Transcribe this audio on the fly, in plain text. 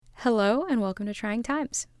Hello and welcome to Trying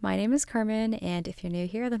Times. My name is Carmen, and if you're new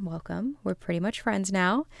here, then welcome. We're pretty much friends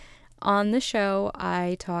now. On the show,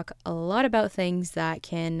 I talk a lot about things that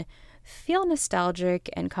can feel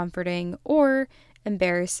nostalgic and comforting or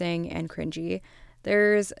embarrassing and cringy.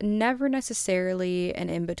 There's never necessarily an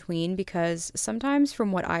in-between because sometimes,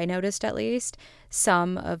 from what I noticed at least,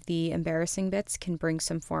 some of the embarrassing bits can bring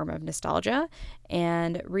some form of nostalgia,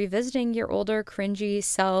 and revisiting your older, cringy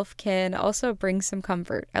self can also bring some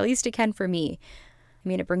comfort. At least it can for me. I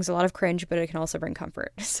mean, it brings a lot of cringe, but it can also bring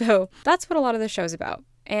comfort. So that's what a lot of the show's about.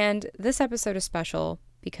 And this episode is special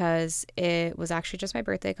because it was actually just my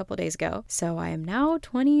birthday a couple days ago. So I am now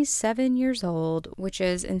 27 years old, which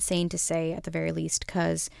is insane to say at the very least,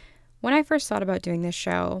 because when I first thought about doing this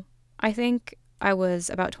show, I think I was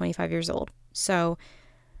about 25 years old. So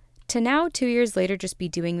to now, 2 years later, just be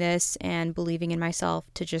doing this and believing in myself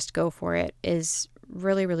to just go for it is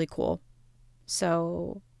really, really cool.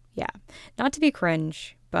 So yeah, not to be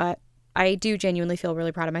cringe, but I do genuinely feel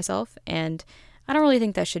really proud of myself, and I don't really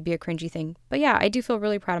think that should be a cringy thing. But yeah, I do feel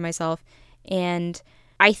really proud of myself. And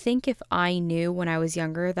I think if I knew when I was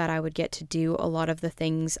younger that I would get to do a lot of the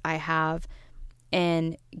things I have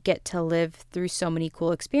and get to live through so many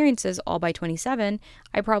cool experiences all by 27,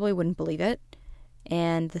 I probably wouldn't believe it.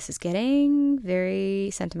 And this is getting very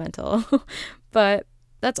sentimental. But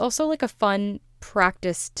that's also like a fun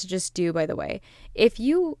practice to just do, by the way. If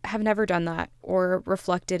you have never done that or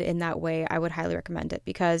reflected in that way, I would highly recommend it,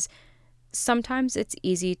 because sometimes it's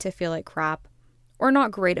easy to feel like crap or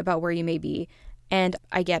not great about where you may be. And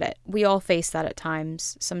I get it. We all face that at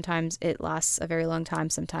times. Sometimes it lasts a very long time.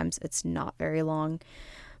 Sometimes it's not very long.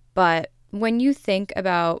 But when you think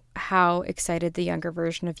about how excited the younger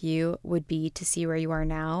version of you would be to see where you are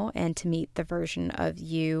now and to meet the version of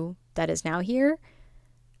you that is now here,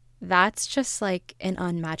 that's just like an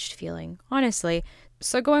unmatched feeling, honestly.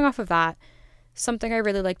 So going off of that, something I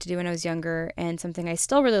really liked to do when I was younger, and something I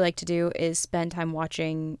still really like to do, is spend time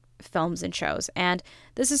watching films and shows. And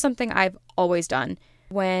this is something I've always done.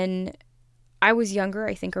 When I was younger,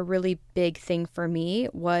 I think a really big thing for me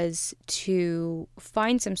was to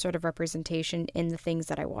find some sort of representation in the things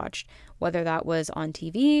that I watched, whether that was on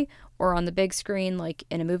TV or on the big screen, like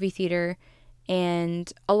in a movie theater.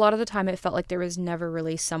 And a lot of the time it felt like there was never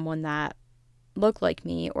really someone that looked like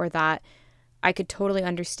me or that I could totally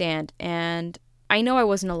understand. And I know I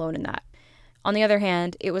wasn't alone in that. On the other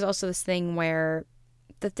hand, it was also this thing where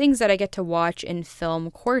the things that I get to watch in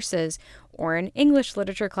film courses or in English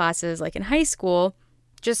literature classes, like in high school,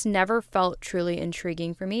 just never felt truly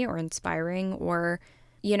intriguing for me or inspiring or,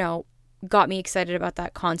 got me excited about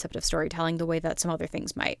that concept of storytelling the way that some other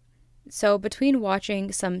things might. So between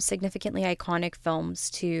watching some significantly iconic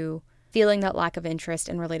films to feeling that lack of interest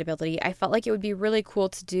and relatability, I felt like it would be really cool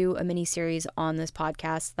to do a mini series on this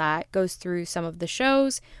podcast that goes through some of the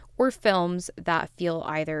shows or films that feel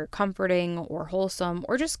either comforting or wholesome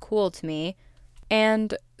or just cool to me.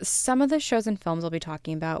 And some of the shows and films I'll be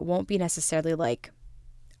talking about won't be necessarily like,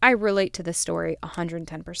 I relate to this story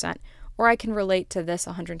 110%, or I can relate to this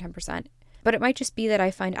 110%. But it might just be that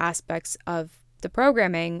I find aspects of the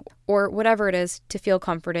programming or whatever it is to feel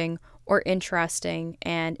comforting or interesting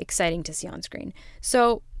and exciting to see on screen.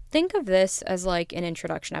 So think of this as like an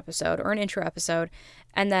introduction episode or an intro episode,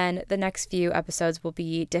 and then the next few episodes will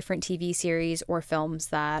be different TV series or films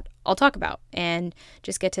that I'll talk about and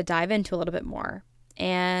just get to dive into a little bit more.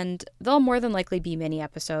 And they'll more than likely be mini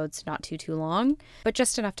episodes, not too long, but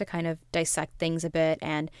just enough to kind of dissect things a bit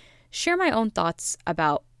and share my own thoughts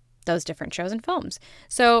about those different shows and films.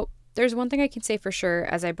 So there's one thing I can say for sure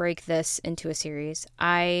as I break this into a series.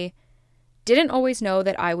 I didn't always know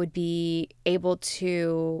that I would be able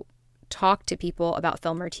to talk to people about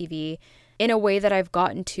film or TV in a way that I've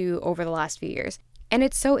gotten to over the last few years. And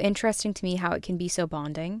it's so interesting to me how it can be so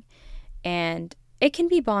bonding. And it can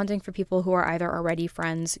be bonding for people who are either already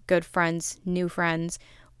friends, good friends, new friends,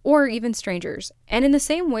 or even strangers. And in the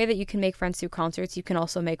same way that you can make friends through concerts, you can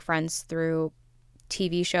also make friends through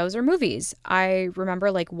TV shows or movies. I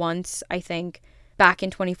remember once, I think back in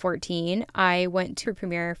 2014, I went to a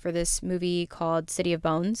premiere for this movie called City of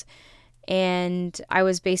Bones, and I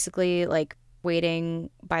was basically waiting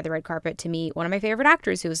by the red carpet to meet one of my favorite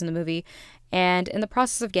actors who was in the movie. And in the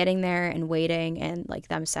process of getting there and waiting and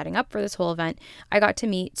them setting up for this whole event, I got to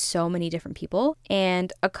meet so many different people,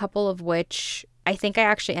 and a couple of which I think I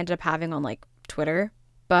actually ended up having on Twitter.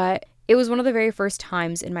 But it was one of the very first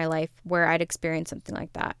times in my life where I'd experienced something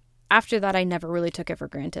like that. After that, I never really took it for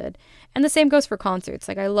granted. And the same goes for concerts.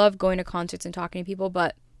 I love going to concerts and talking to people,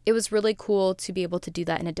 but it was really cool to be able to do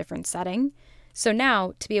that in a different setting. So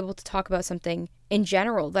now, to be able to talk about something in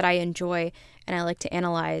general that I enjoy and I like to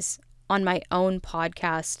analyze on my own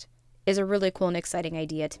podcast is a really cool and exciting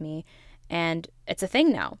idea to me. And it's a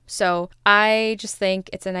thing now. So I just think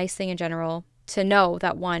it's a nice thing in general to know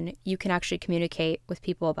that, one, you can actually communicate with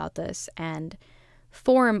people about this and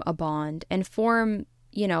form a bond and form,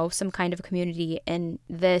 some kind of community in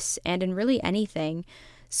this and in really anything.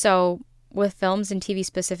 So with films and TV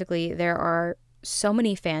specifically, there are so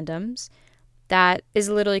many fandoms that is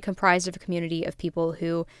literally comprised of a community of people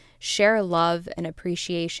who share love and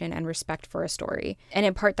appreciation and respect for a story. And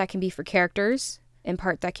in part, that can be for characters. In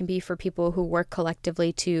part, that can be for people who work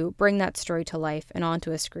collectively to bring that story to life and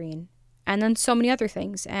onto a screen. And then so many other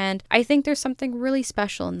things. And I think there's something really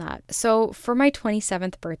special in that. So for my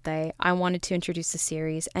 27th birthday, I wanted to introduce a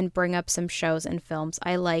series and bring up some shows and films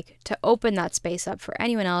I like to open that space up for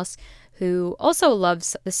anyone else who also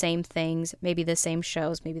loves the same things, maybe the same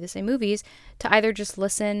shows, maybe the same movies, to either just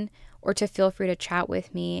listen or to feel free to chat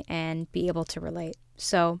with me and be able to relate.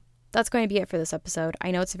 So that's going to be it for this episode.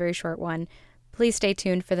 I know it's a very short one. Please stay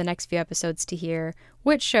tuned for the next few episodes to hear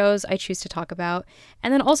which shows I choose to talk about.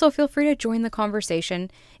 And then also feel free to join the conversation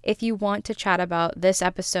if you want to chat about this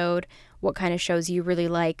episode, what kind of shows you really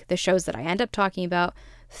like, the shows that I end up talking about.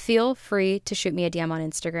 Feel free to shoot me a DM on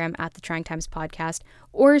Instagram at the Trying Times Podcast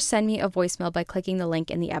or send me a voicemail by clicking the link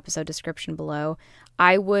in the episode description below.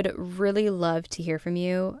 I would really love to hear from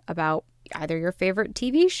you about either your favorite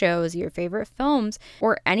TV shows, your favorite films,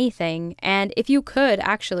 or anything. And if you could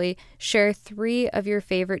actually share 3 of your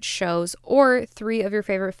favorite shows or 3 of your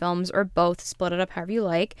favorite films, or both, split it up however you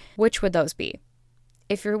like, which would those be?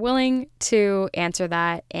 If you're willing to answer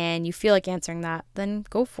that and you feel like answering that, then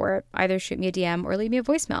go for it. Either shoot me a DM or leave me a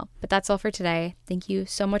voicemail. But that's all for today. Thank you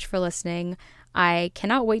so much for listening. I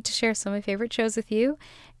cannot wait to share some of my favorite shows with you.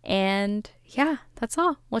 And yeah, that's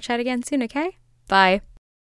all. We'll chat again soon, okay? Bye.